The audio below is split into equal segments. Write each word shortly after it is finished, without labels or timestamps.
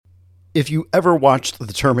If you ever watched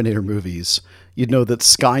the Terminator movies, you'd know that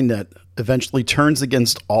Skynet eventually turns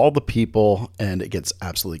against all the people and it gets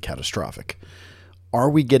absolutely catastrophic. Are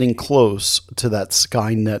we getting close to that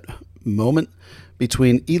Skynet moment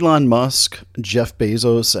between Elon Musk, Jeff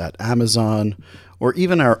Bezos at Amazon, or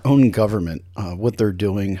even our own government, what they're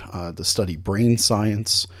doing to study brain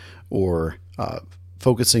science or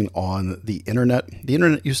focusing on the internet? The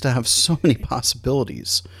internet used to have so many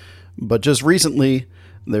possibilities, but just recently,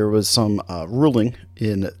 there was some ruling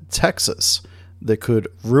in Texas that could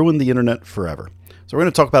ruin the internet forever. So we're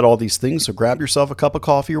going to talk about all these things, so grab yourself a cup of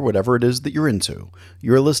coffee or whatever it is that you're into.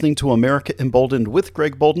 You're listening to America Emboldened with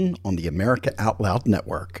Greg Bolden on the America Out Loud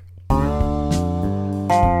Network.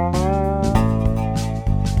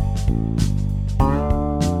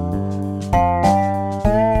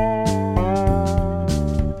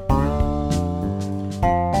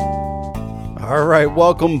 All right,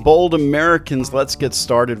 welcome, bold Americans. Let's get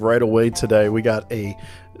started right away today. We got a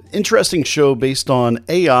interesting show based on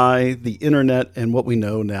AI, the internet, and what we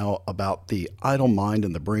know now about the idle mind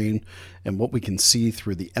and the brain and what we can see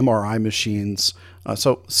through the MRI machines.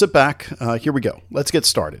 So sit back. Here we go. Let's get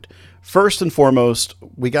started. First and foremost,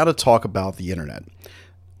 we got to talk about the internet.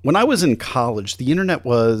 When I was in college, the internet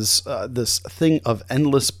was this thing of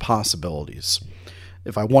endless possibilities.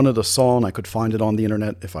 If I wanted a song, I could find it on the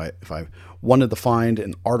internet. If I wanted to find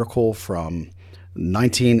an article from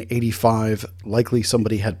 1985, likely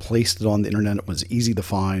somebody had placed it on the internet. It was easy to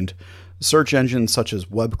find. Search engines such as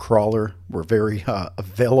web crawler were very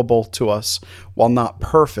available to us. While not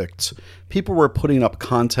perfect, people were putting up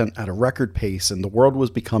content at a record pace and the world was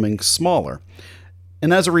becoming smaller.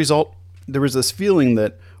 And as a result, there was this feeling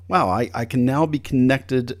that, wow, I can now be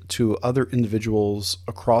connected to other individuals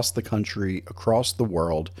across the country, across the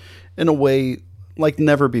world, in a way like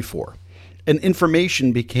never before. And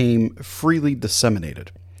information became freely disseminated,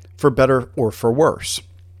 for better or for worse.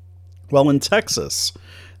 Well, in Texas,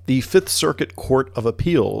 the Fifth Circuit Court of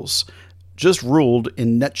Appeals just ruled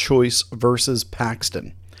in NetChoice versus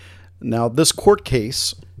Paxton. Now, this court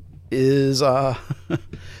case is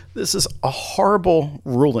this is a horrible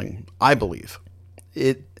ruling, I believe.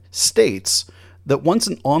 It states that once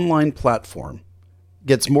an online platform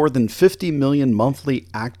gets more than 50 million monthly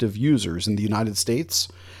active users in the United States,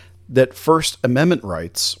 that First Amendment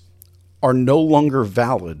rights are no longer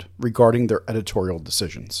valid regarding their editorial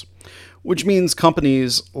decisions, which means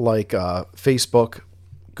companies like Facebook,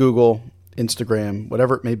 Google, Instagram,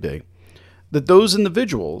 whatever it may be, that those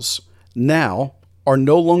individuals now are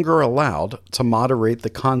no longer allowed to moderate the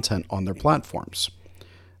content on their platforms.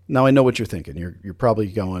 Now, I know what you're thinking. You're probably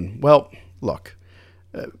going, well, look,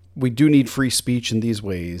 we do need free speech in these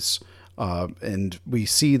ways. And we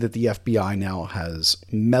see that the FBI now has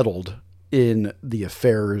meddled in the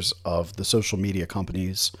affairs of the social media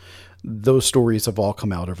companies. Those stories have all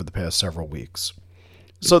come out over the past several weeks.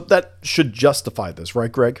 So that should justify this,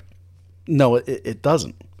 right, Greg? No, it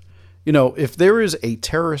doesn't. You know, if there is a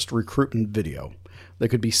terrorist recruitment video that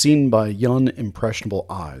could be seen by young, impressionable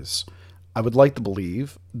eyes, I would like to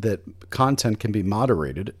believe that content can be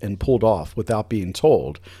moderated and pulled off without being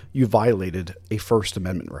told you violated a First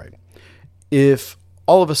Amendment right. If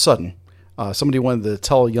all of a sudden somebody wanted to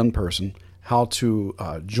tell a young person how to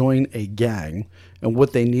join a gang and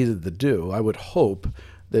what they needed to do, I would hope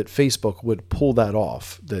that Facebook would pull that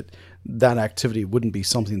off, that activity wouldn't be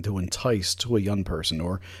something to entice to a young person.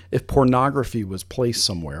 Or if pornography was placed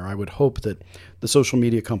somewhere, I would hope that the social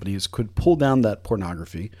media companies could pull down that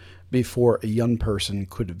pornography before a young person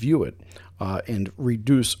could view it and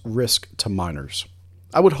reduce risk to minors.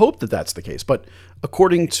 I would hope that that's the case. But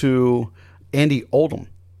according to Andy Oldham,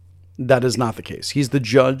 that is not the case. He's the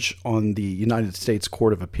judge on the United States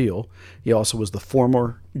Court of Appeal. He also was the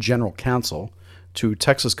former general counsel to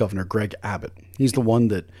Texas Governor Greg Abbott. He's the one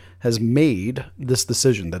that has made this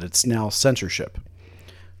decision that it's now censorship.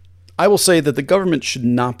 I will say that the government should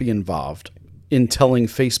not be involved in telling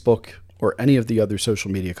Facebook or any of the other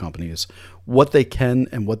social media companies what they can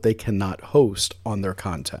and what they cannot host on their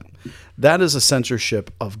content. That is a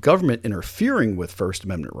censorship of government interfering with First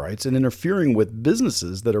Amendment rights and interfering with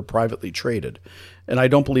businesses that are privately traded. And I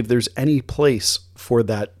don't believe there's any place for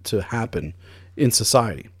that to happen in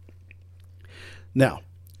society. Now,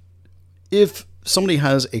 if somebody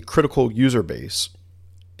has a critical user base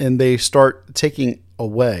and they start taking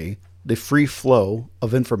away the free flow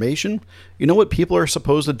of information, you know what people are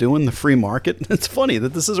supposed to do in the free market? It's funny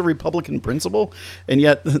that this is a Republican principle, and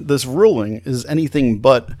yet this ruling is anything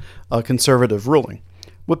but a conservative ruling.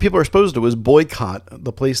 What people are supposed to do is boycott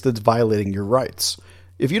the place that's violating your rights.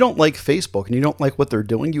 If you don't like Facebook and you don't like what they're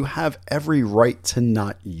doing, you have every right to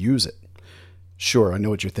not use it. Sure, I know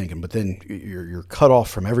what you're thinking, but then you're cut off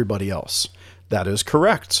from everybody else. That is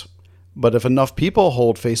correct. But if enough people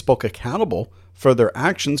hold Facebook accountable for their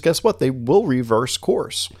actions, guess what? They will reverse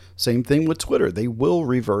course. Same thing with Twitter. They will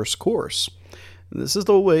reverse course. This is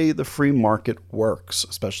the way the free market works,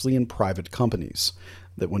 especially in private companies,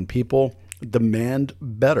 that when people demand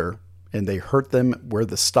better and they hurt them where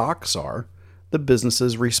the stocks are, the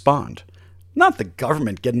businesses respond. Not the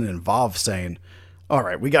government getting involved saying, all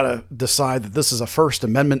right, we got to decide that this is a First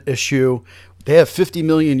Amendment issue. They have 50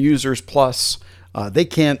 million users plus. They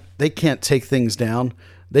can't take things down.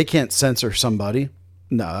 They can't censor somebody.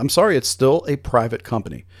 No, I'm sorry. It's still a private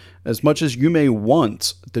company. As much as you may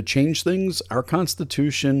want to change things, our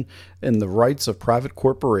Constitution and the rights of private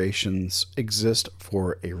corporations exist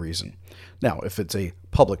for a reason. Now, if it's a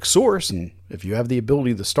public source, and if you have the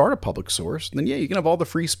ability to start a public source, then yeah, you can have all the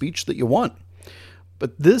free speech that you want.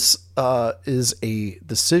 But this is a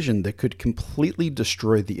decision that could completely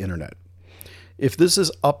destroy the internet. If this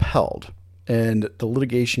is upheld and the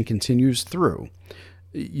litigation continues through,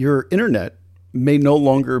 your internet may no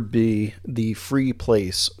longer be the free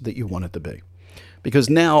place that you want it to be. Because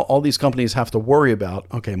now all these companies have to worry about,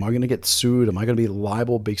 okay, am I going to get sued? Am I going to be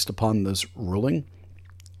liable based upon this ruling?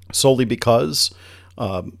 Solely because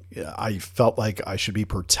I felt like I should be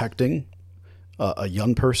protecting a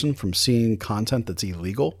young person from seeing content that's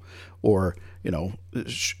illegal, or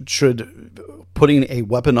should putting a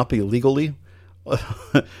weapon up illegally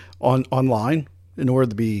online in order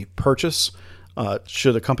to be purchased,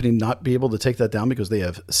 should a company not be able to take that down because they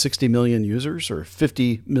have 60 million users or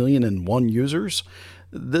 50 million and one users?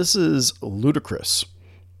 This is ludicrous.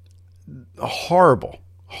 A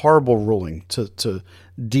horrible ruling to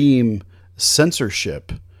deem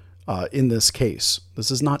censorship in this case. This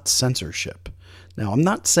is not censorship. Now, I'm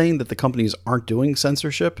not saying that the companies aren't doing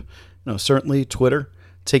censorship. Certainly Twitter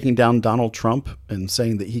taking down Donald Trump and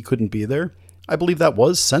saying that he couldn't be there, I believe that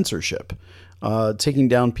was censorship. Taking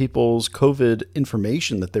down people's COVID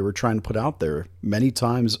information that they were trying to put out there, many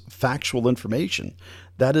times factual information,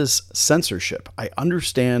 that is censorship. I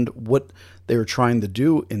understand what they were trying to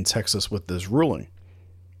do in Texas with this ruling.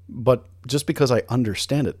 But just because I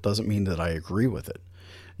understand it doesn't mean that I agree with it.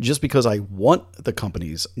 Just because I want the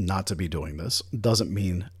companies not to be doing this doesn't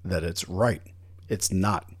mean that it's right. It's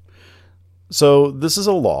not. So this is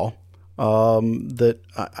a law that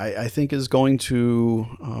I think is going to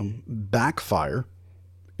backfire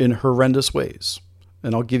in horrendous ways.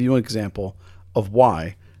 And I'll give you an example of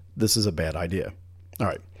why this is a bad idea. All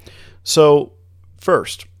right. So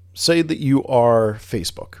first, say that you are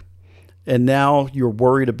Facebook, and now you're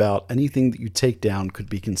worried about anything that you take down could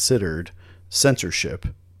be considered censorship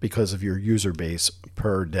because of your user base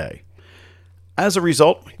per day. As a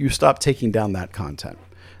result, you stop taking down that content.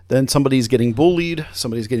 Then somebody's getting bullied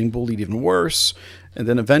even worse, and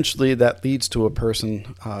then eventually that leads to a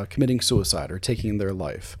person committing suicide or taking their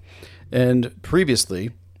life. And previously,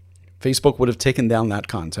 Facebook would have taken down that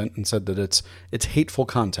content and said that it's hateful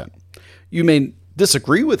content. You may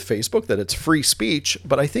disagree with Facebook that it's free speech,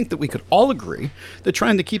 but I think that we could all agree that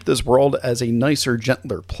trying to keep this world as a nicer,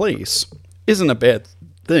 gentler place isn't a bad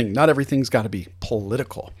thing. Not everything's got to be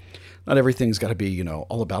political. Not everything's got to be,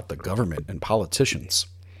 all about the government and politicians.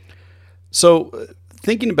 So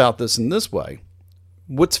thinking about this in this way,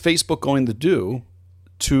 what's Facebook going to do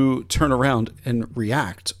to turn around and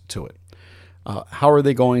react to it? How are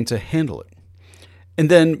they going to handle it? And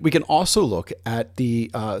then we can also look at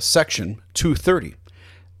the Section 230.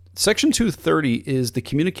 Section 230 is the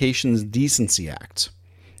Communications Decency Act.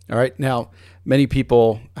 All right. Now, many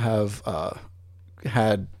people have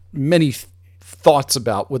had many thoughts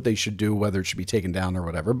about what they should do, whether it should be taken down or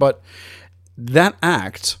whatever. But that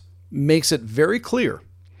act makes it very clear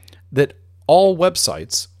that all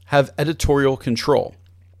websites have editorial control.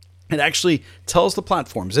 It actually tells the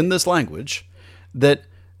platforms in this language that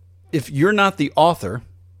if you're not the author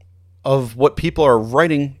of what people are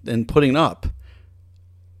writing and putting up,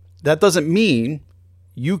 that doesn't mean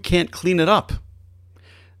you can't clean it up.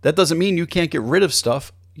 That doesn't mean you can't get rid of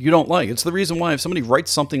stuff you don't like. It's the reason why if somebody writes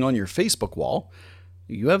something on your Facebook wall,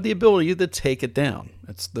 you have the ability to take it down.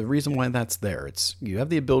 It's the reason why that's there. You have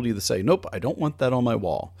the ability to say, nope, I don't want that on my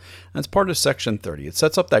wall. That's part of Section 30. It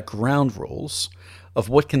sets up that ground rules of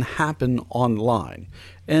what can happen online.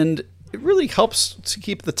 And it really helps to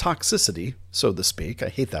keep the toxicity, so to speak. I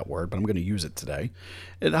hate that word, but I'm going to use it today.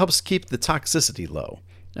 It helps keep the toxicity low.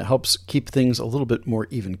 It helps keep things a little bit more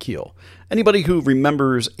even keel. Anybody who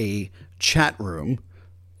remembers a chat room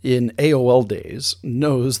in AOL days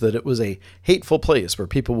knows that it was a hateful place where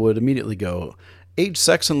people would immediately go age,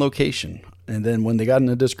 sex, and location. And then when they got in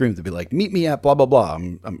a disagreement, they'd be like, meet me at blah, blah, blah.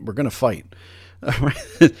 We're going to fight.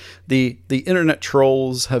 The internet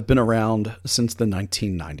trolls have been around since the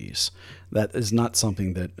 1990s. That is not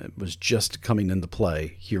something that was just coming into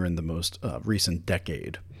play here in the most recent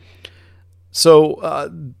decade. So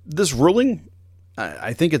this ruling,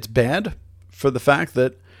 I think it's bad for the fact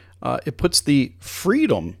that it puts the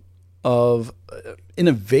freedom of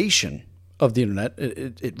innovation of the internet,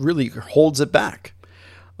 it really holds it back.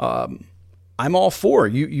 I'm all for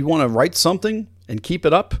you want to write something and keep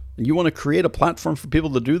it up, and you want to create a platform for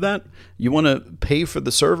people to do that. You want to pay for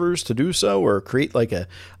the servers to do so, or create like a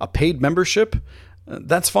paid membership.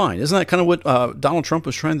 That's fine. Isn't that kind of what Donald Trump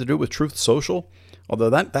was trying to do with Truth Social? Although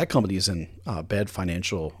that company is in a bad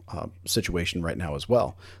financial situation right now as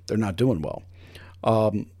well. They're not doing well.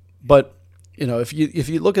 But if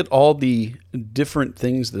you look at all the different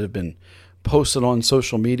things that have been posted on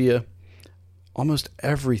social media, almost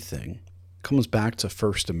everything comes back to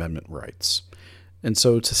First Amendment rights. And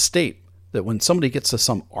so to state that when somebody gets to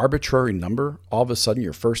some arbitrary number, all of a sudden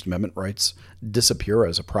your First Amendment rights disappear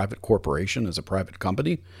as a private corporation, as a private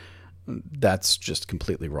company, that's just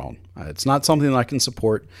completely wrong. It's not something that I can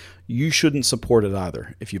support. You shouldn't support it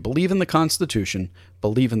either. If you believe in the Constitution,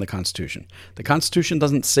 believe in the Constitution. The Constitution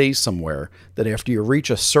doesn't say somewhere that after you reach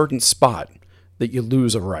a certain spot that you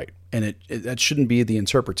lose a right. And that shouldn't be the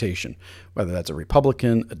interpretation, whether that's a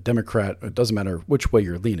Republican, a Democrat, it doesn't matter which way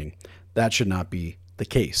you're leaning. That should not be the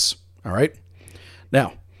case. All right?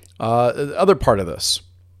 Now, the other part of this.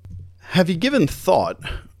 Have you given thought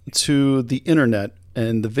to the internet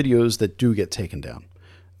and the videos that do get taken down?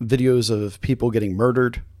 Videos of people getting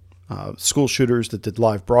murdered, school shooters that did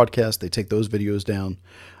live broadcasts, they take those videos down.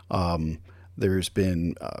 There's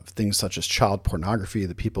been things such as child pornography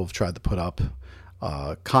that people have tried to put up,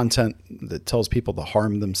 content that tells people to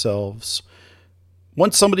harm themselves.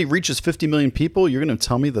 Once somebody reaches 50 million people, you're going to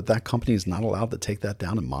tell me that company is not allowed to take that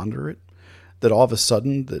down and monitor it? That all of a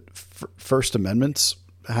sudden that First Amendment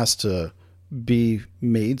has to be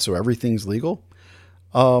made so everything's legal?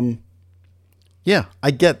 Yeah,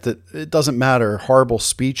 I get that it doesn't matter. Horrible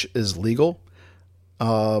speech is legal.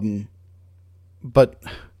 But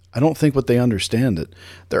I don't think what they understand that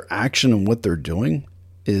their action and what they're doing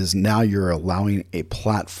is now you're allowing a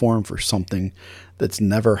platform for something that's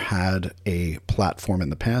never had a platform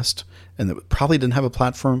in the past, and that probably didn't have a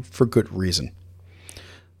platform for good reason.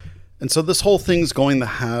 And so this whole thing's going to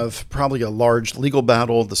have probably a large legal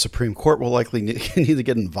battle. The Supreme Court will likely need to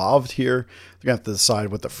get involved here. They're going to have to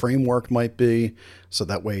decide what the framework might be, so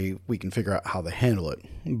that way we can figure out how to handle it.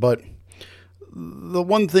 But the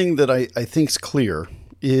one thing that I think's clear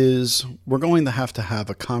is we're going to have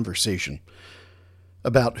a conversation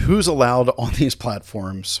about who's allowed on these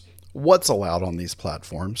platforms, what's allowed on these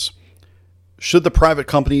platforms. Should the private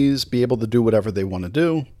companies be able to do whatever they want to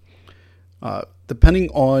do? Depending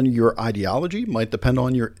on your ideology, might depend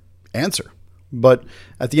on your answer. But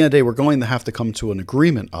at the end of the day, we're going to have to come to an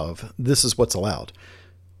agreement of this is what's allowed.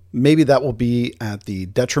 Maybe that will be at the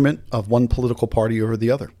detriment of one political party over the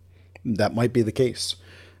other. That might be the case.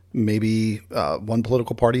 Maybe one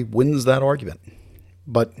political party wins that argument.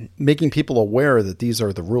 But making people aware that these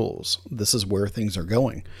are the rules, this is where things are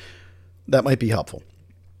going, that might be helpful.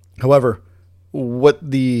 However, what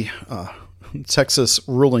the Texas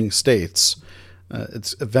ruling states,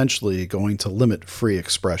 it's eventually going to limit free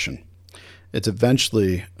expression. It's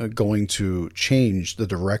eventually going to change the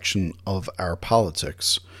direction of our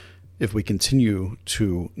politics if we continue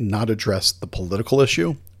to not address the political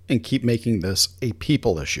issue and keep making this a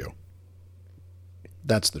people issue.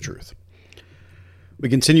 That's the truth. We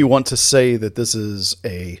continue want to say that this is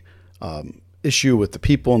a issue with the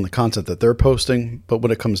people and the content that they're posting, but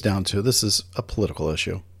when it comes down to this is a political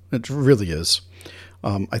issue. It really is.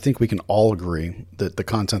 I think we can all agree that the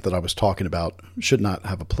content that I was talking about should not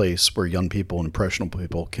have a place where young people and impressionable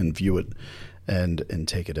people can view it and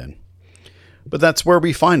take it in. But that's where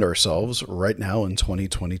we find ourselves right now in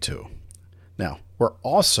 2022. Now, we're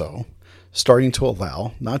also starting to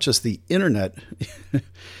allow not just the internet,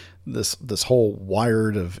 this whole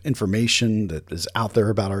wired of information that is out there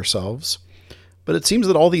about ourselves, but it seems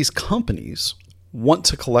that all these companies want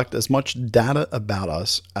to collect as much data about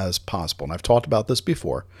us as possible. And I've talked about this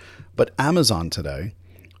before, but Amazon today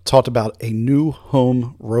talked about a new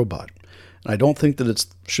home robot. And I don't think that it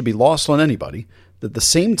should be lost on anybody that the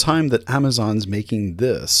same time that Amazon's making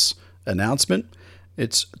this announcement,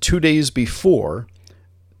 it's 2 days before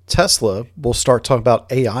Tesla will start talking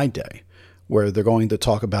about AI Day, where they're going to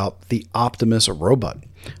talk about the Optimus robot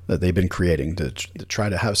that they've been creating to try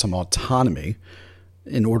to have some autonomy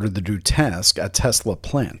in order to do tasks at Tesla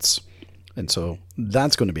plants. And so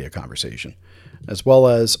that's going to be a conversation. as well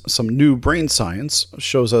as some new brain science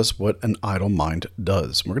shows us what an idle mind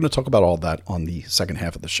does. We're going to talk about all that on the second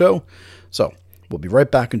half of the show. So we'll be right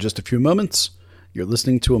back in just a few moments. You're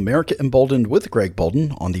listening to America Emboldened with Greg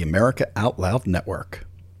Bolden on the America Out Loud Network.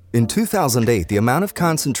 In 2008, the amount of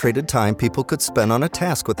concentrated time people could spend on a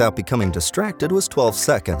task without becoming distracted was 12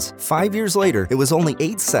 seconds. 5 years later, it was only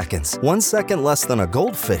 8 seconds, 1 second less than a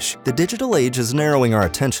goldfish. The digital age is narrowing our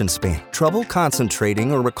attention span. Trouble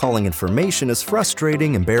concentrating or recalling information is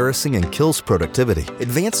frustrating, embarrassing, and kills productivity.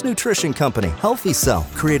 Advanced nutrition company Healthy Cell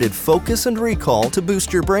created Focus and Recall to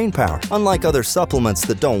boost your brain power. Unlike other supplements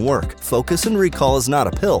that don't work, Focus and Recall is not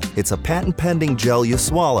a pill. It's a patent-pending gel you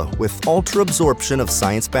swallow with ultra-absorption of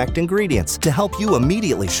science-backed ingredients to help you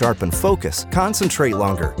immediately sharpen focus, concentrate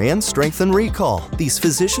longer, and strengthen recall. These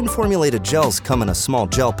physician-formulated gels come in a small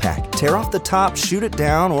gel pack. Tear off the top, shoot it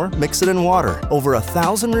down, or mix it in water. Over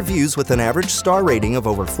 1,000 reviews with an average star rating of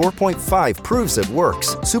over 4.5 proves it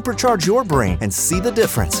works. Supercharge your brain and see the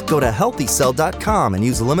difference. Go to healthycell.com and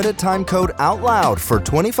use limited time code OUTLOUD for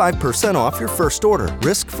 25% off your first order.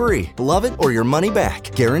 Risk-free. Love it or your money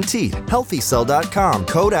back. Guaranteed. Healthycell.com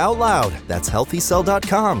code OUTLOUD. That's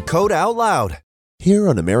healthycell.com code OUTLOUD. Here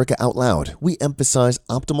on America Out Loud, we emphasize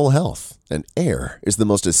optimal health, and air is the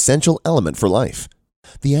most essential element for life.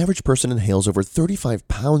 The average person inhales over 35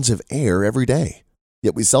 pounds of air every day,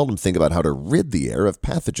 yet we seldom think about how to rid the air of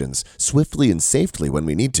pathogens swiftly and safely when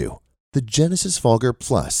we need to. The Genesis Fogger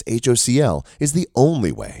Plus HOCl is the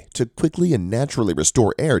only way to quickly and naturally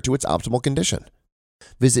restore air to its optimal condition.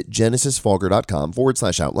 Visit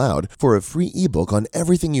genesisfogger.com/outloud for a free ebook on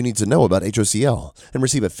everything you need to know about HOCl and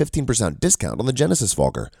receive a 15% discount on the Genesis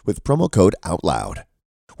Fogger with promo code OUTLOUD.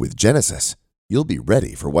 With Genesis, you'll be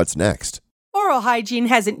ready for what's next. Oral hygiene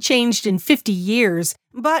hasn't changed in 50 years,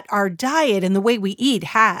 but our diet and the way we eat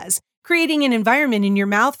has, creating an environment in your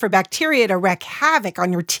mouth for bacteria to wreak havoc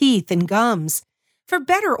on your teeth and gums. For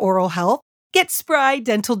better oral health, get Spry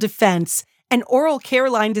Dental Defense, an oral care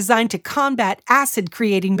line designed to combat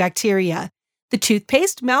acid-creating bacteria. The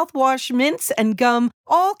toothpaste, mouthwash, mints, and gum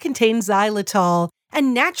all contain xylitol, a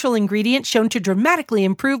natural ingredient shown to dramatically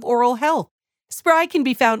improve oral health. Spry can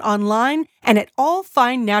be found online and at all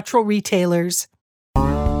fine natural retailers.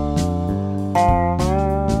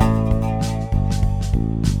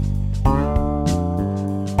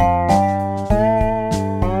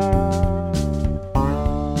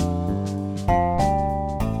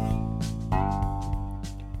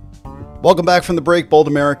 Welcome back from the break, bold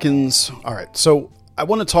Americans. All right, so I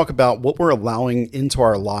want to talk about what we're allowing into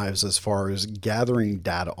our lives as far as gathering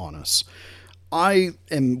data on us. I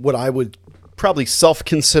am what I would probably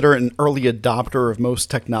self-consider an early adopter of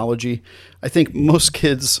most technology. I think most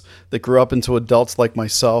kids that grew up into adults like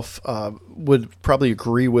myself would probably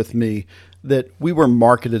agree with me that we were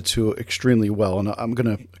marketed to extremely well, and I'm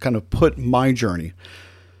going to kind of put my journey.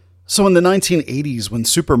 So in the 1980s, when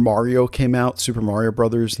Super Mario came out, Super Mario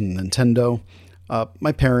Brothers and Nintendo,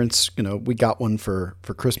 my parents, we got one for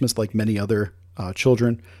Christmas like many other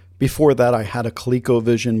children. Before that, I had a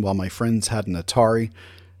ColecoVision while my friends had an Atari.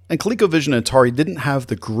 And ColecoVision and Atari didn't have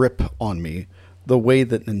the grip on me the way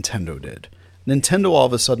that Nintendo did. Nintendo all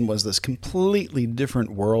of a sudden was this completely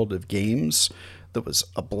different world of games that was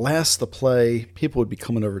a blast to play. People would be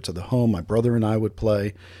coming over to the home. My brother and I would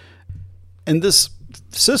play. And this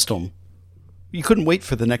system, you couldn't wait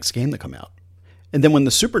for the next game to come out. And then when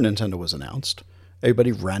the Super Nintendo was announced,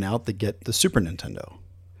 everybody ran out to get the Super Nintendo.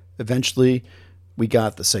 Eventually, we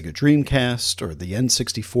got the Sega Dreamcast, or the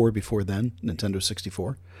N64 before then, Nintendo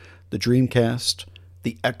 64, the Dreamcast,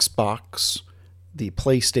 the Xbox, the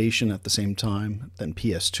PlayStation at the same time, then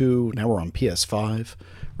PS2, now we're on PS5,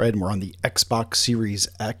 right? And we're on the Xbox Series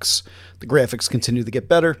X. The graphics continue to get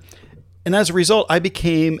better. And as a result, I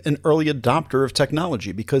became an early adopter of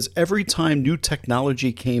technology because every time new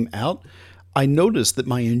technology came out, I noticed that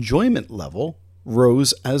my enjoyment level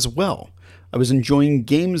rose as well. I was enjoying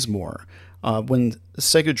games more. When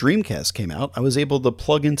Sega Dreamcast came out, I was able to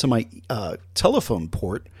plug into my telephone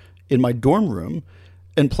port in my dorm room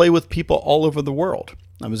and play with people all over the world.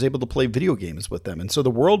 I was able to play video games with them. And so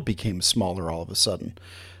the world became smaller all of a sudden.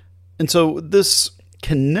 And so this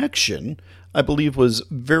connection, I believe, was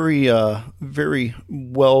very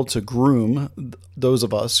well to groom those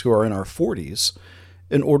of us who are in our 40s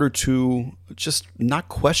in order to just not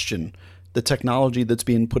question the technology that's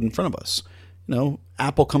being put in front of us.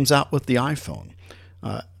 Apple comes out with the iPhone.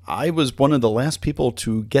 I was one of the last people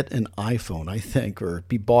to get an iPhone, I think, or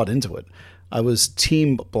be bought into it. I was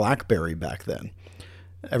team BlackBerry back then.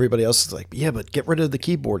 Everybody else is like, yeah, but get rid of the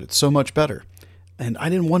keyboard. It's so much better. And I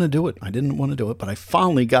didn't want to do it. But I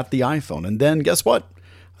finally got the iPhone. And then guess what?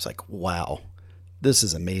 I was like, wow, this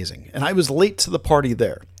is amazing. And I was late to the party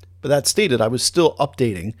there. But that stated, I was still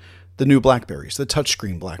updating the new Blackberries, the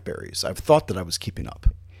touchscreen Blackberries. I thought that I was keeping up.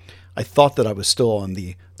 I thought that I was still on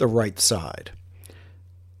the right side.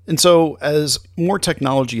 And so as more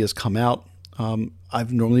technology has come out,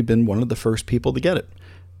 I've normally been one of the first people to get it.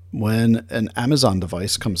 When an Amazon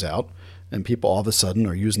device comes out and people all of a sudden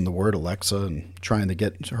are using the word Alexa and trying to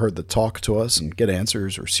get her to talk to us and get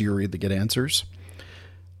answers, or Siri to get answers,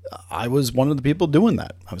 I was one of the people doing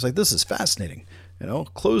that. I was like, this is fascinating.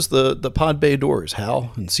 Close the pod bay doors,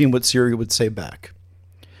 Hal, and seeing what Siri would say back.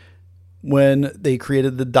 When they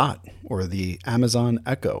created the Dot or the Amazon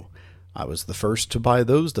Echo, I was the first to buy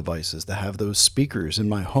those devices, to have those speakers in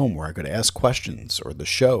my home where I could ask questions, or the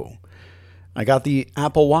show. I got the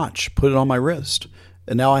Apple Watch, put it on my wrist,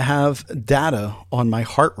 and now I have data on my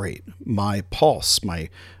heart rate, my pulse, my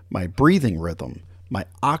breathing rhythm, my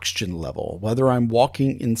oxygen level, whether I'm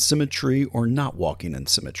walking in symmetry or not walking in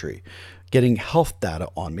symmetry, getting health data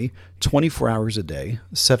on me 24 hours a day,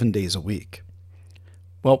 7 days a week.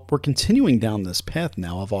 Well, we're continuing down this path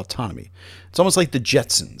now of autonomy. It's almost like the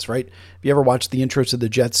Jetsons, right? If you ever watched the intro to the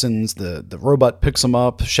Jetsons, the robot picks them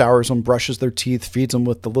up, showers them, brushes their teeth, feeds them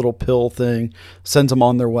with the little pill thing, sends them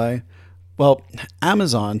on their way. Well,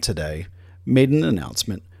 Amazon today made an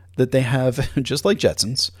announcement that they have, just like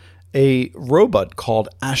Jetsons, a robot called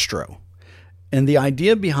Astro. And the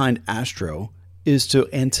idea behind Astro is to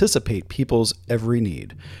anticipate people's every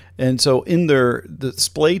need. And so in their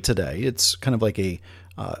display today, it's kind of like a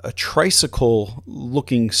tricycle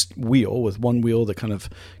looking wheel with one wheel that kind of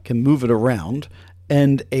can move it around,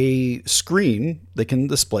 and a screen that can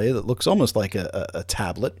display that looks almost like a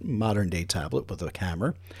tablet, modern day tablet with a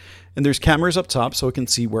camera. And there's cameras up top so it can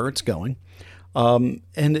see where it's going. And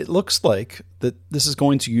it looks like that this is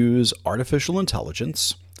going to use artificial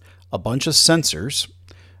intelligence, a bunch of sensors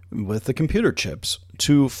with the computer chips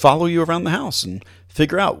to follow you around the house and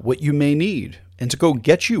figure out what you may need and to go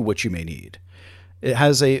get you what you may need. It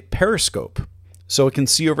has a periscope, so it can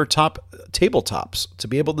see over tabletops to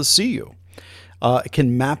be able to see you. It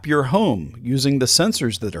can map your home using the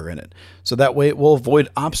sensors that are in it, so that way it will avoid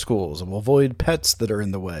obstacles, it will avoid pets that are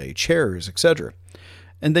in the way, chairs, etc.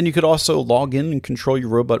 And then you could also log in and control your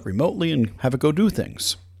robot remotely and have it go do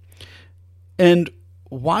things. And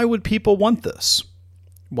why would people want this?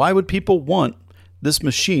 Why would people want this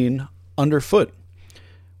machine underfoot?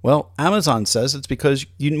 Well, Amazon says it's because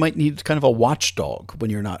you might need kind of a watchdog when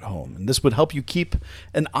you're not home. And this would help you keep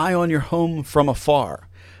an eye on your home from afar,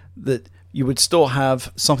 that you would still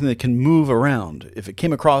have something that can move around. If it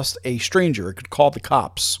came across a stranger, it could call the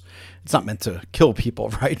cops. It's not meant to kill people,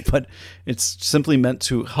 right? But it's simply meant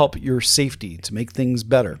to help your safety, to make things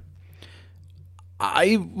better.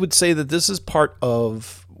 I would say that this is part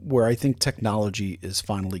of where I think technology is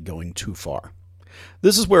finally going too far.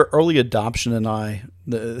 This is where early adoption and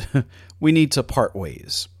we need to part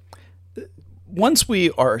ways. Once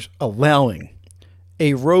we are allowing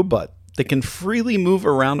a robot that can freely move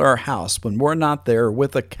around our house when we're not there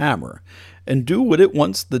with a camera and do what it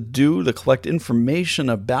wants to do to collect information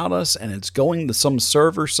about us, and it's going to some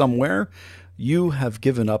server somewhere, you have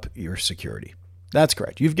given up your security. That's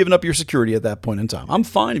correct. You've given up your security at that point in time. I'm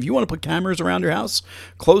fine. If you want to put cameras around your house,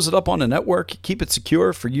 close it up on a network, keep it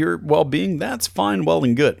secure for your well-being, that's fine, well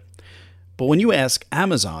and good. But when you ask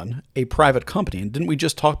Amazon, a private company, and didn't we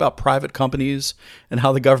just talk about private companies and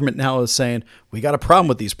how the government now is saying, we got a problem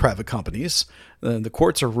with these private companies. The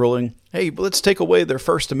courts are ruling, hey, let's take away their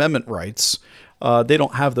First Amendment rights. They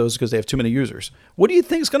don't have those because they have too many users. What do you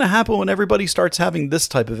think is going to happen when everybody starts having this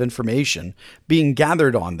type of information being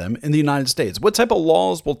gathered on them in the United States? What type of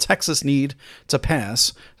laws will Texas need to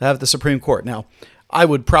pass to have the Supreme Court? Now, I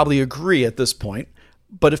would probably agree at this point,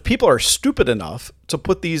 but if people are stupid enough to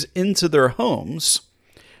put these into their homes,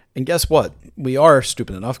 and guess what? We are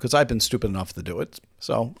stupid enough because I've been stupid enough to do it.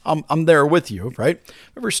 So I'm there with you, right?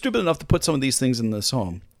 If we're stupid enough to put some of these things in this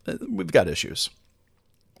home, we've got issues.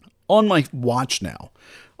 On my watch now,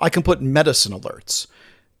 I can put medicine alerts,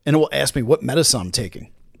 and it will ask me what medicine I'm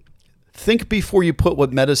taking. Think before you put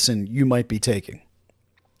what medicine you might be taking.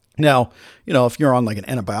 Now, if you're on like an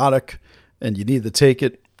antibiotic and you need to take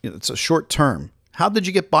it, it's a short term. How did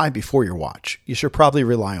you get by before your watch? You should probably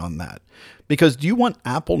rely on that. Because do you want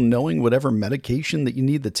Apple knowing whatever medication that you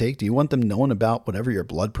need to take? Do you want them knowing about whatever your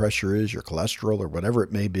blood pressure is, your cholesterol, or whatever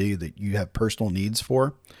it may be that you have personal needs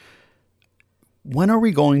for? When are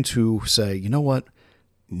we going to say, you know what,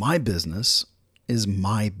 my business is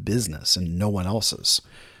my business and no one else's?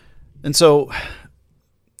 And so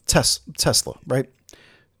Tesla, right?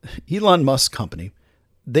 Elon Musk's company,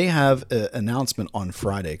 they have an announcement on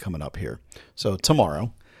Friday coming up here. So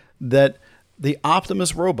tomorrow, that the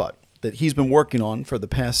Optimus robot that he's been working on for the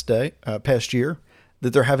past year,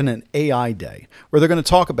 that they're having an AI day where they're going to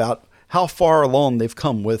talk about how far along they've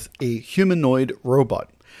come with a humanoid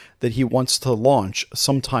robot that he wants to launch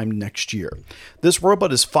sometime next year. This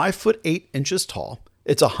robot is 5'8" tall.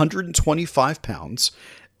 It's 125 pounds,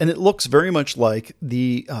 and it looks very much like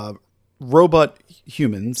the robot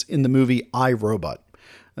humans in the movie I, Robot.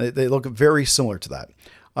 They look very similar to that.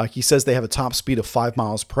 He says they have a top speed of 5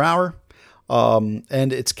 miles per hour,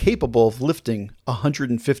 and it's capable of lifting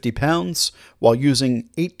 150 pounds while using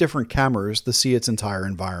 8 different cameras to see its entire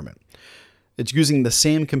environment. It's using the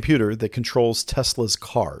same computer that controls Tesla's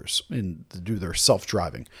cars and to do their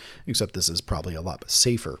self-driving, except this is probably a lot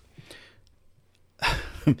safer.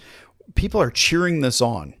 People are cheering this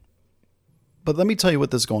on, but let me tell you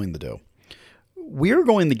what this is going to do. We're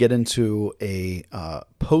going to get into a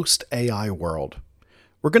post-AI world.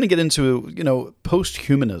 We're going to get into,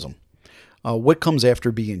 post-humanism. What comes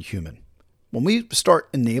after being human? When we start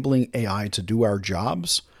enabling AI to do our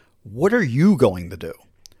jobs, what are you going to do?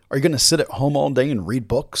 Are you going to sit at home all day and read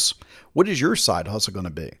books? What is your side hustle going to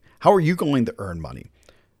be? How are you going to earn money?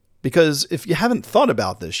 Because if you haven't thought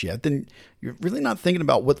about this yet, then you're really not thinking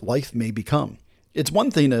about what life may become. It's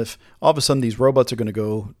one thing if all of a sudden these robots are going to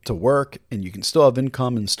go to work and you can still have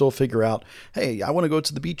income and still figure out, hey, I want to go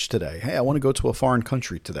to the beach today. Hey, I want to go to a foreign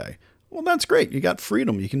country today. Well, that's great. You got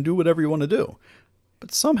freedom. You can do whatever you want to do.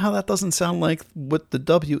 But somehow that doesn't sound like what the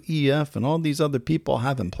WEF and all these other people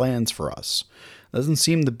have in plans for us. Doesn't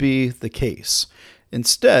seem to be the case.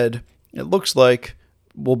 Instead, it looks like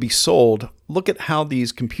we'll be sold. Look at how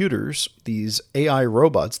these computers, these AI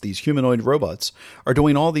robots, these humanoid robots, are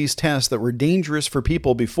doing all these tasks that were dangerous for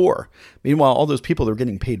people before. Meanwhile, all those people that are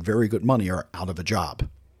getting paid very good money are out of a job.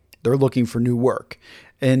 They're looking for new work.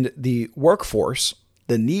 And the workforce,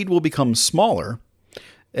 the need will become smaller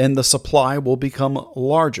and the supply will become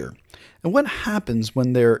larger. And what happens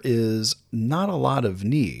when there is not a lot of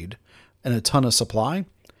need and a ton of supply?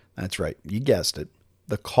 That's right, you guessed it.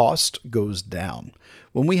 The cost goes down.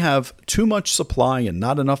 When we have too much supply and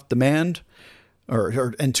not enough demand,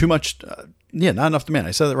 and too much, not enough demand.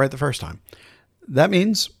 I said that right the first time. That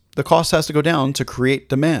means the cost has to go down to create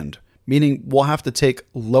demand, meaning we'll have to take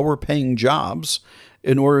lower paying jobs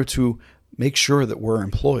in order to make sure that we're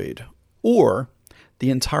employed, or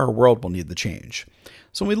the entire world will need the change.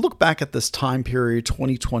 So when we look back at this time period,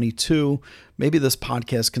 2022, maybe this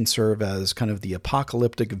podcast can serve as kind of the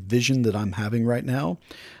apocalyptic vision that I'm having right now,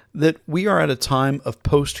 that we are at a time of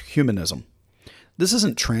post-humanism. This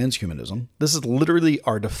isn't transhumanism. This is literally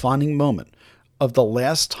our defining moment of the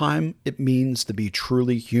last time it means to be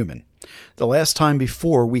truly human. The last time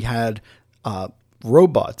before we had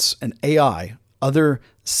robots and AI, other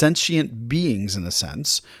sentient beings in a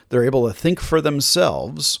sense, they're able to think for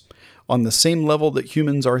themselves on the same level that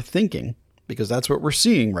humans are thinking, because that's what we're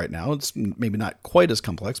seeing right now. It's maybe not quite as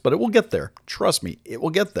complex, but it will get there. Trust me, it will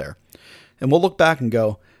get there. And we'll look back and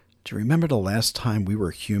go, do you remember the last time we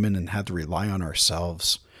were human and had to rely on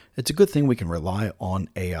ourselves? It's a good thing we can rely on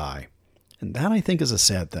AI. And that, I think, is a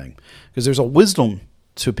sad thing, because there's a wisdom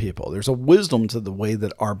to people. There's a wisdom to the way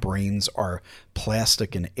that our brains are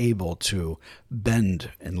plastic and able to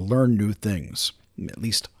bend and learn new things. At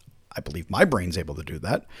least I believe my brain's able to do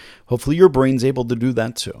that. Hopefully your brain's able to do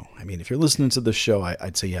that too. I mean, if you're listening to this show,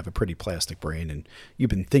 I'd say you have a pretty plastic brain and you've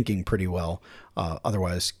been thinking pretty well.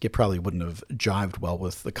 Otherwise, you probably wouldn't have jived well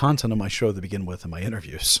with the content of my show to begin with in my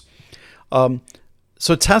interviews.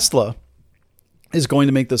 So Tesla is going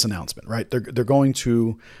to make this announcement, right? They're going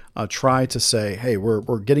to try to say, hey,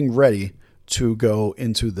 we're getting ready to go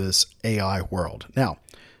into this AI world. Now,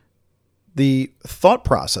 the thought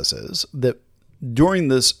process is that during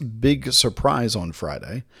this big surprise on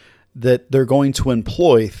Friday, that they're going to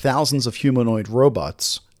employ thousands of humanoid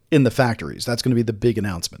robots in the factories. That's going to be the big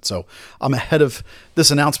announcement. So I'm ahead of this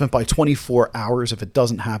announcement by 24 hours. If it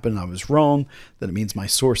doesn't happen and I was wrong, then it means my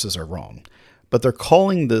sources are wrong. But they're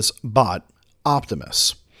calling this bot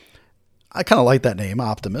Optimus. I kind of like that name,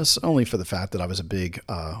 Optimus, only for the fact that I was a big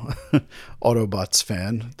Autobots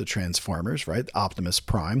fan, the Transformers, right? Optimus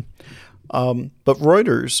Prime. But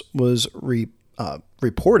Reuters was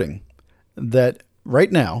reporting that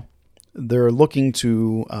right now they're looking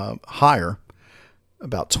to hire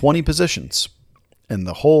about 20 positions. And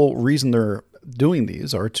the whole reason they're doing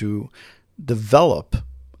these are to develop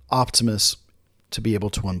Optimus to be able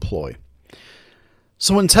to employ.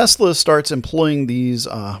 So when Tesla starts employing these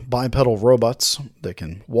bipedal robots that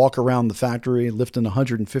can walk around the factory lifting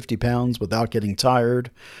 150 pounds without getting tired,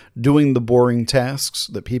 doing the boring tasks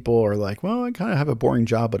that people are like, well, I kind of have a boring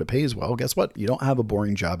job, but it pays well. Guess what? You don't have a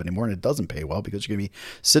boring job anymore, and it doesn't pay well because you're going to be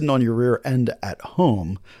sitting on your rear end at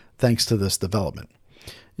home thanks to this development.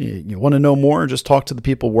 You want to know more? Just talk to the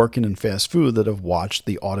people working in fast food that have watched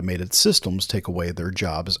the automated systems take away their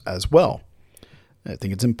jobs as well. I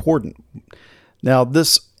think it's important. Now,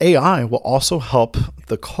 this AI will also help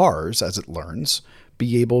the cars, as it learns,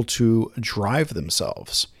 be able to drive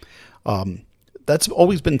themselves. That's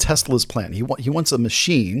always been Tesla's plan. He wants a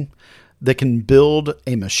machine that can build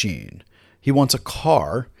a machine. He wants a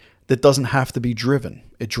car that doesn't have to be driven.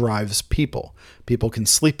 It drives people. People can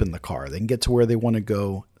sleep in the car. They can get to where they want to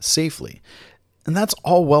go safely. And that's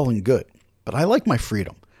all well and good. But I like my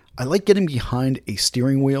freedom. I like getting behind a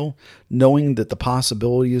steering wheel, knowing that the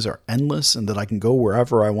possibilities are endless and that I can go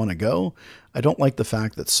wherever I want to go. I don't like the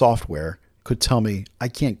fact that software could tell me I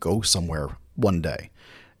can't go somewhere one day.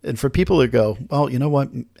 And for people that go, well, you know what?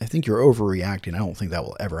 I think you're overreacting. I don't think that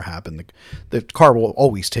will ever happen. The car will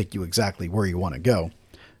always take you exactly where you want to go.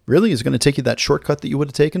 Really? Is it going to take you that shortcut that you would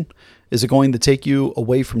have taken? Is it going to take you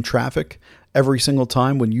away from traffic every single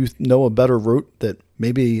time when you know a better route that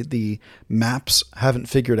maybe the maps haven't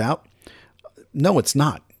figured out? No, it's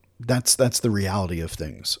not. That's the reality of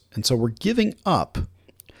things. And so we're giving up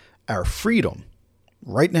our freedom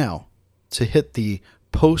right now to hit the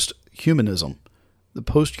post-humanism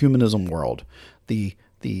world, the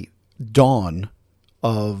dawn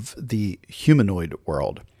of the humanoid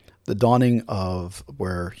world. The dawning of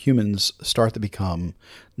where humans start to become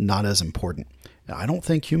not as important. And I don't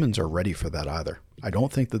think humans are ready for that either. I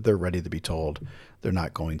don't think that they're ready to be told they're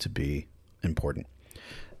not going to be important.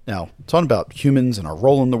 Now, talking about humans and our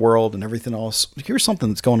role in the world and everything else, here's something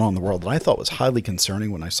that's going on in the world that I thought was highly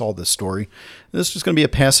concerning when I saw this story. This is just going to be a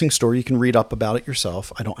passing story. You can read up about it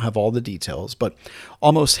yourself. I don't have all the details, but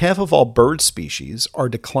almost half of all bird species are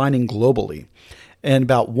declining globally. And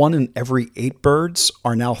about 1 in every 8 birds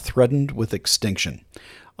are now threatened with extinction.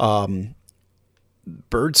 Bird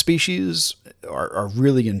species are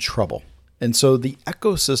really in trouble. And so the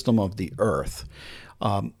ecosystem of the earth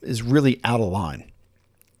is really out of line.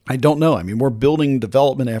 I don't know. I mean, we're building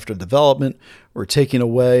development after development. We're taking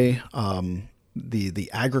away the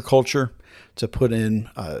agriculture to put in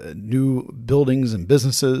new buildings and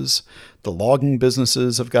businesses. The logging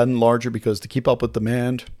businesses have gotten larger because to keep up with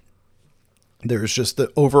demand. There's just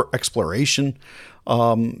the over-exploration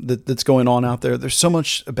that's going on out there. There's so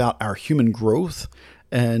much about our human growth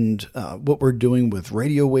and what we're doing with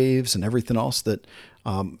radio waves and everything else that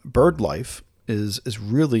bird life is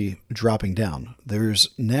really dropping down. There's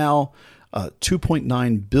now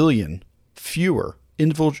 2.9 billion fewer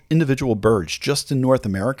individual birds just in North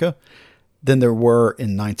America than there were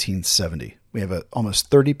in 1970. We have an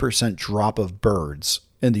almost 30% drop of birds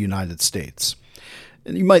in the United States.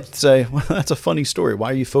 And you might say, well, that's a funny story. Why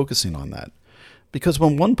are you focusing on that? Because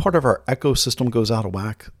when one part of our ecosystem goes out of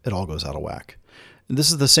whack, it all goes out of whack. And this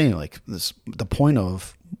is the same, the point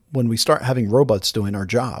of when we start having robots doing our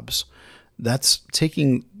jobs, that's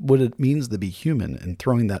taking what it means to be human and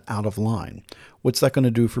throwing that out of line. What's that going to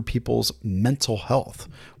do for people's mental health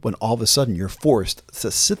when all of a sudden you're forced to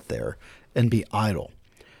sit there and be idle?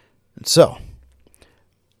 And so,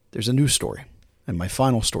 there's a new story, and my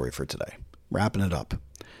final story for today. Wrapping it up.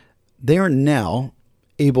 They are now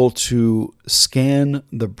able to scan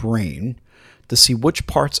the brain to see which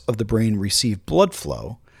parts of the brain receive blood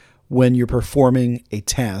flow when you're performing a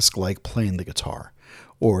task like playing the guitar,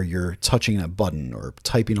 or you're touching a button, or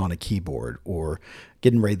typing on a keyboard, or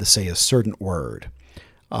getting ready to say a certain word.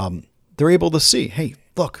 They're able to see, hey,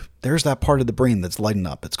 look, there's that part of the brain that's lighting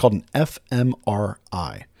up. It's called an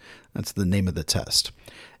fMRI. That's the name of the test.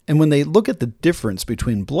 And when they look at the difference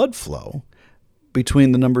between blood flow,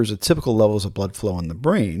 between the numbers of typical levels of blood flow in the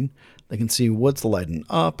brain, they can see what's lighting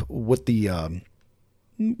up, what the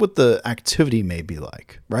activity may be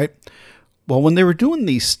like, right? Well, when they were doing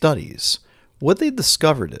these studies, what they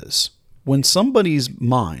discovered is when somebody's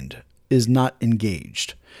mind is not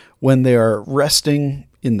engaged, when they are resting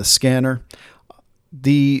in the scanner,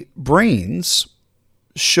 the brains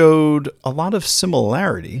showed a lot of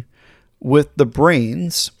similarity with the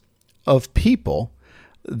brains of people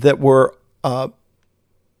that were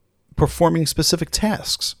performing specific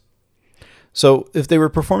tasks. So if they were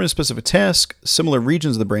performing a specific task, similar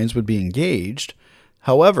regions of the brains would be engaged.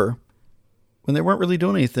 However, when they weren't really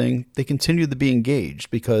doing anything, they continued to be engaged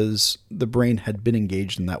because the brain had been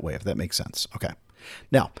engaged in that way, if that makes sense. Okay.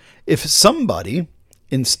 Now, if somebody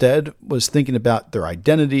instead was thinking about their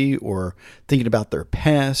identity or thinking about their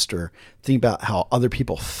past or thinking about how other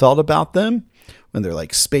people felt about them when they're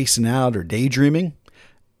like spacing out or daydreaming,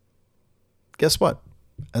 guess what?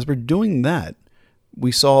 As we're doing that,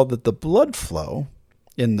 we saw that the blood flow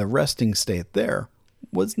in the resting state there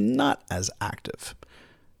was not as active.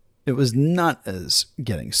 It was not as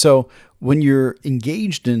getting. So when you're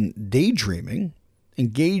engaged in daydreaming,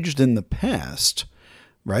 engaged in the past,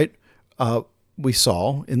 right? We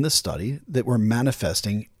saw in the study that we're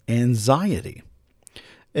manifesting anxiety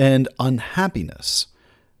and unhappiness.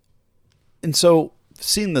 And so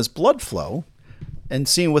seeing this blood flow and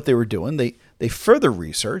seeing what they were doing, they further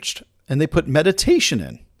researched and they put meditation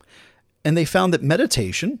in. And they found that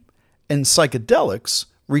meditation and psychedelics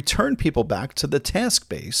return people back to the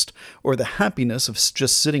task-based or the happiness of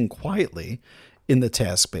just sitting quietly in the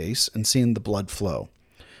task base and seeing the blood flow.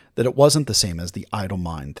 That it wasn't the same as the idle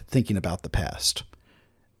mind thinking about the past.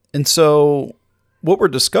 And so what we're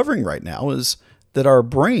discovering right now is that our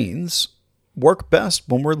brains work best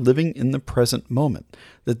when we're living in the present moment.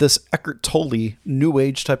 That this Eckhart Tolle new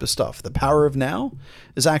age type of stuff, the power of now,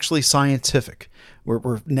 is actually scientific.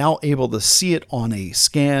 We're now able to see it on a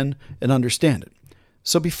scan and understand it.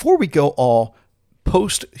 So before we go all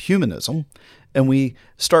post-humanism and we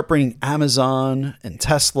start bringing Amazon and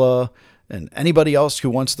Tesla and anybody else who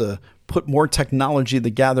wants to put more technology to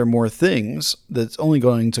gather more things, that's only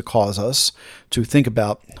going to cause us to think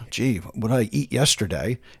about, gee, what did I eat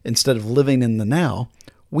yesterday, instead of living in the now,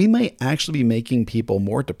 we may actually be making people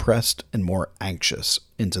more depressed and more anxious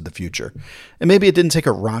into the future. And maybe it didn't take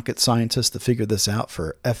a rocket scientist to figure this out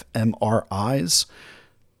for fMRIs,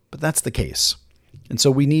 but that's the case. And so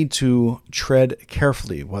we need to tread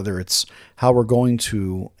carefully, whether it's how we're going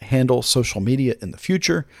to handle social media in the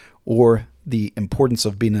future or the importance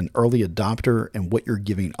of being an early adopter and what you're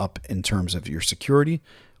giving up in terms of your security.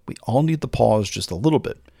 We all need to pause just a little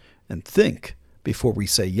bit and think before we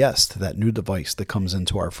say yes to that new device that comes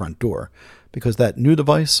into our front door, because that new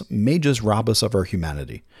device may just rob us of our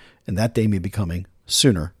humanity, and that day may be coming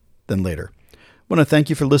sooner than later. I want to thank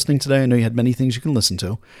you for listening today. I know you had many things you can listen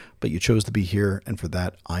to, but you chose to be here, and for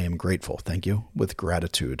that, I am grateful. Thank you with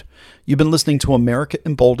gratitude. You've been listening to America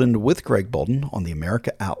Emboldened with Greg Bolden on the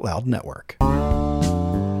America Out Loud Network.